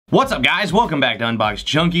What's up guys, welcome back to Unbox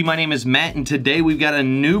Junkie. My name is Matt and today we've got a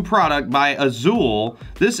new product by Azulle.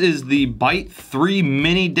 This is the Byte 3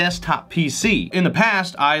 mini desktop PC. In the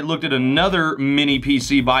past, I looked at another mini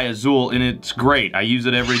PC by Azulle and it's great. I use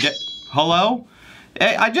it every day. Hello?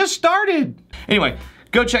 Hey, I just started. Anyway,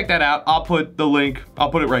 go check that out. I'll put the link, I'll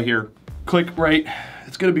put it right here. Click right,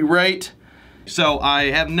 it's gonna be right. So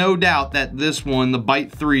I have no doubt that this one, the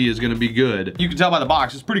Byte 3, is gonna be good. You can tell by the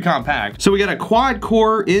box, it's pretty compact. So we got a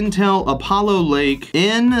quad-core Intel Apollo Lake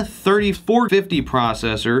N3450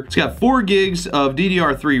 processor. It's got 4 gigs of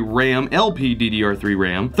DDR3 RAM, LP DDR3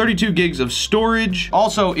 RAM, 32 gigs of storage.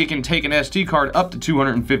 Also, it can take an SD card up to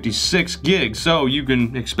 256 gigs, so you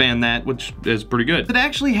can expand that, which is pretty good. It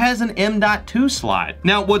actually has an M.2 slot.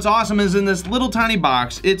 Now, what's awesome is in this little tiny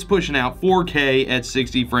box, it's pushing out 4K at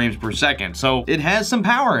 60 frames per second. So it has some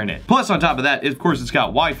power in it. Plus on top of that, of course, it's got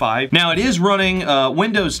Wi-Fi. Now it is running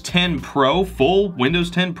Windows 10 Pro, full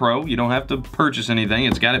Windows 10 Pro. You don't have to purchase anything.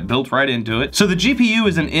 It's got it built right into it. So the GPU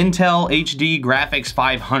is an Intel HD Graphics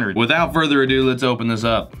 500. Without further ado, let's open this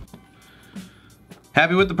up.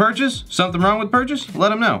 Happy with the purchase? Something wrong with purchase? Let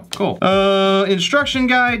them know. Cool. Instruction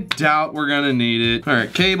guide, doubt we're gonna need it. All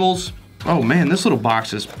right, cables. Oh man, this little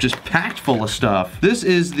box is just packed full of stuff. This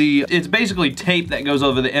is it's basically tape that goes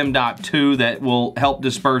over the M.2 that will help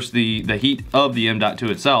disperse the heat of the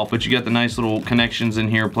M.2 itself. But you got the nice little connections in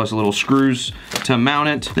here, plus a little screws to mount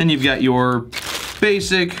it. Then you've got your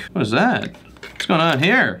basic, what is that? What's going on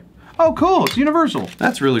here? Oh cool, it's universal.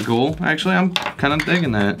 That's really cool. Actually, I'm kind of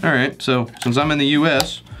digging that. All right, so since I'm in the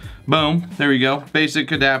US, boom, there we go,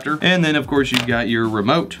 basic adapter. And then of course you've got your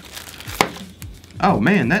remote. Oh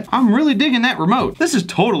man, I'm really digging that remote. This is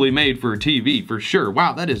totally made for a TV, for sure.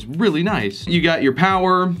 Wow, that is really nice. You got your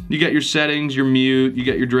power, you got your settings, your mute, you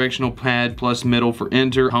got your directional pad plus middle for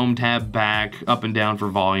enter, home tab, back, up and down for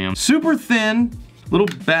volume. Super thin, little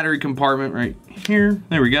battery compartment right here.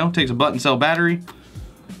 There we go, takes a button cell battery.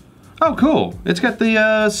 Oh cool, it's got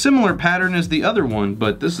the similar pattern as the other one,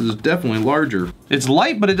 but this is definitely larger. It's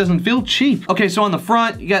light, but it doesn't feel cheap. Okay, so on the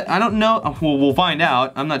front, you got, I don't know, well, we'll find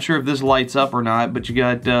out. I'm not sure if this lights up or not, but you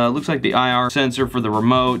got, looks like the IR sensor for the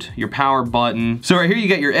remote, your power button. So right here you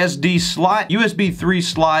got your SD slot, USB 3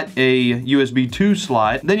 slot, a USB 2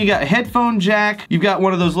 slot. Then you got a headphone jack. You've got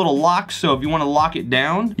one of those little locks, so if you wanna lock it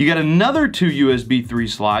down. You got another 2 USB 3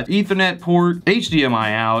 slots, Ethernet port,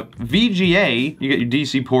 HDMI out, VGA, you got your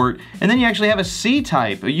DC port, and then you actually have a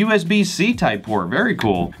C-type, a USB-C type port, very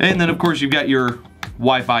cool. And then of course you've got your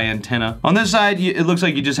Wi-Fi antenna. On this side, it looks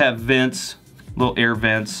like you just have vents, little air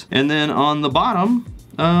vents. And then on the bottom,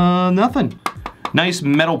 nothing. Nice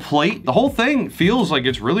metal plate. The whole thing feels like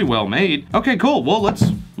it's really well made. Okay, cool, well let's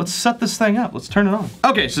set this thing up. Let's turn it on.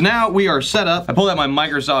 Okay, so now we are set up. I pulled out my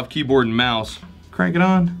Microsoft keyboard and mouse. Crank it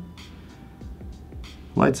on.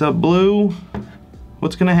 Lights up blue.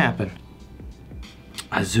 What's gonna happen?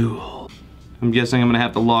 Azulle. I'm guessing I'm gonna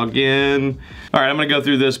have to log in. All right, I'm gonna go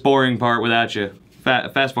through this boring part without you.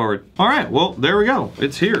 Fast forward. All right, well, there we go.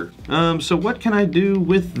 It's here. So what can I do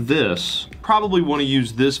with this? Probably wanna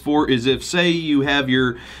use this for is if, say, you have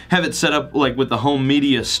it set up like with the home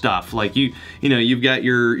media stuff. Like you know, you've got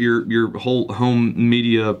your whole home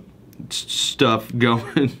media stuff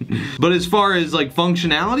going. But as far as like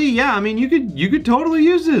functionality, yeah, I mean, you could totally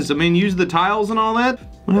use this. I mean, use the tiles and all that.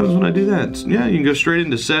 What happens when I do that? Yeah, you can go straight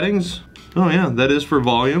into settings. Oh yeah, that is for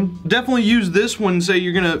volume. Definitely use this when, say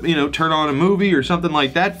you're gonna, you know, turn on a movie or something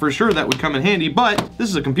like that. For sure, that would come in handy, but this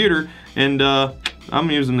is a computer and I'm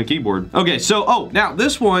using the keyboard. Okay, so, oh, now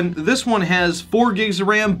this one has 4 gigs of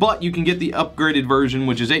RAM, but you can get the upgraded version,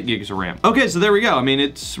 which is 8 gigs of RAM. Okay, so there we go. I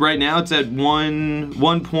mean, right now it's at 1.10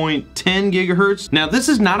 gigahertz. Now, this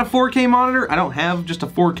is not a 4K monitor. I don't have just a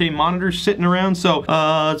 4K monitor sitting around, so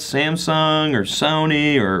Samsung or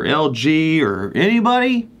Sony or LG or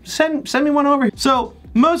anybody, send me one over here. So,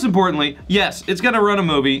 most importantly, yes, it's gonna run a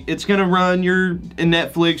movie. It's gonna run your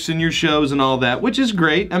Netflix and your shows and all that, which is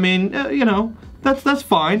great. I mean, you know, that's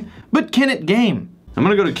fine. But can it game? I'm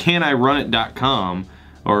gonna go to canirunit.com,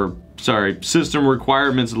 or sorry,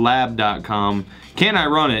 systemrequirementslab.com. Can I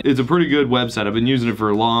run it? It's a pretty good website. I've been using it for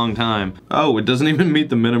a long time. Oh, it doesn't even meet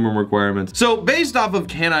the minimum requirements. So based off of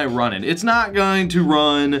can I run it, it's not going to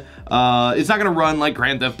run like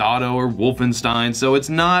Grand Theft Auto or Wolfenstein, so it's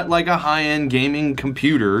not like a high-end gaming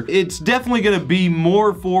computer. It's definitely gonna be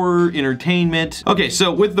more for entertainment. Okay,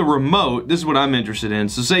 so with the remote, this is what I'm interested in.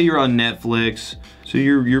 So say you're on Netflix, so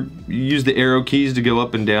you use the arrow keys to go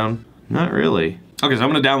up and down. Not really. Okay, so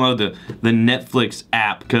I'm gonna download the Netflix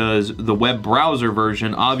app because the web browser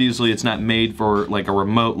version, obviously it's not made for like a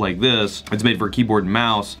remote like this. It's made for a keyboard and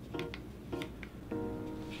mouse.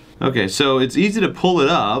 Okay, so it's easy to pull it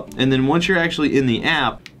up, and then once you're actually in the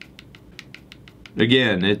app,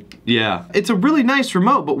 again, yeah. It's a really nice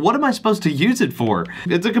remote, but what am I supposed to use it for?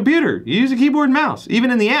 It's a computer. You use a keyboard and mouse,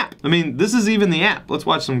 even in the app. I mean, this is even the app. Let's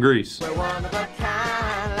watch some Grease.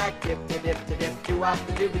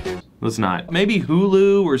 Let's not. Maybe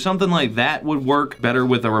Hulu or something like that would work better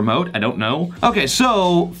with a remote. I don't know. Okay,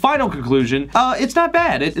 so final conclusion. It's not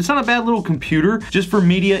bad. It's not a bad little computer. Just for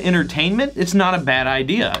media entertainment, it's not a bad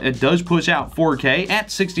idea. It does push out 4K at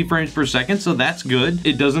 60 frames per second, so that's good.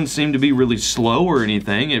 It doesn't seem to be really slow or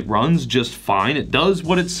anything. It runs just fine. It does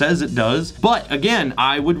what it says it does. But again,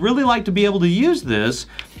 I would really like to be able to use this,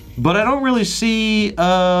 but I don't really see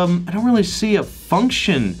a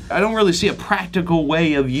function. I don't really see a practical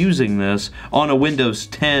way of using this on a Windows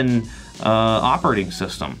 10 operating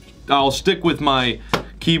system. I'll stick with my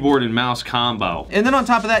keyboard and mouse combo. And then on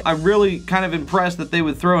top of that, I'm really kind of impressed that they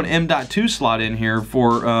would throw an M.2 slot in here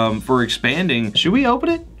for expanding. Should we open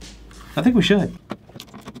it? I think we should.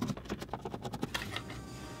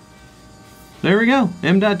 There we go,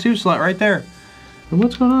 M.2 slot right there. And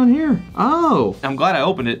what's going on here? Oh, I'm glad I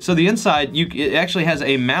opened it. So the inside, it actually has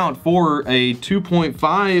a mount for a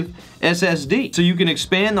 2.5 SSD. So you can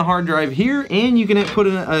expand the hard drive here, and you can put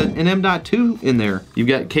an M.2 in there. You've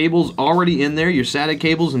got cables already in there, your SATA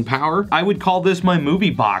cables and power. I would call this my movie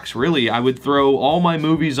box, really. I would throw all my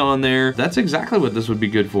movies on there. That's exactly what this would be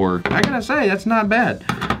good for. I gotta say, that's not bad.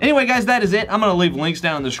 Anyway, guys, that is it. I'm gonna leave links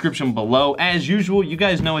down in the description below. As usual, you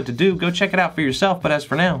guys know what to do. Go check it out for yourself, but as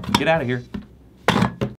for now, get out of here.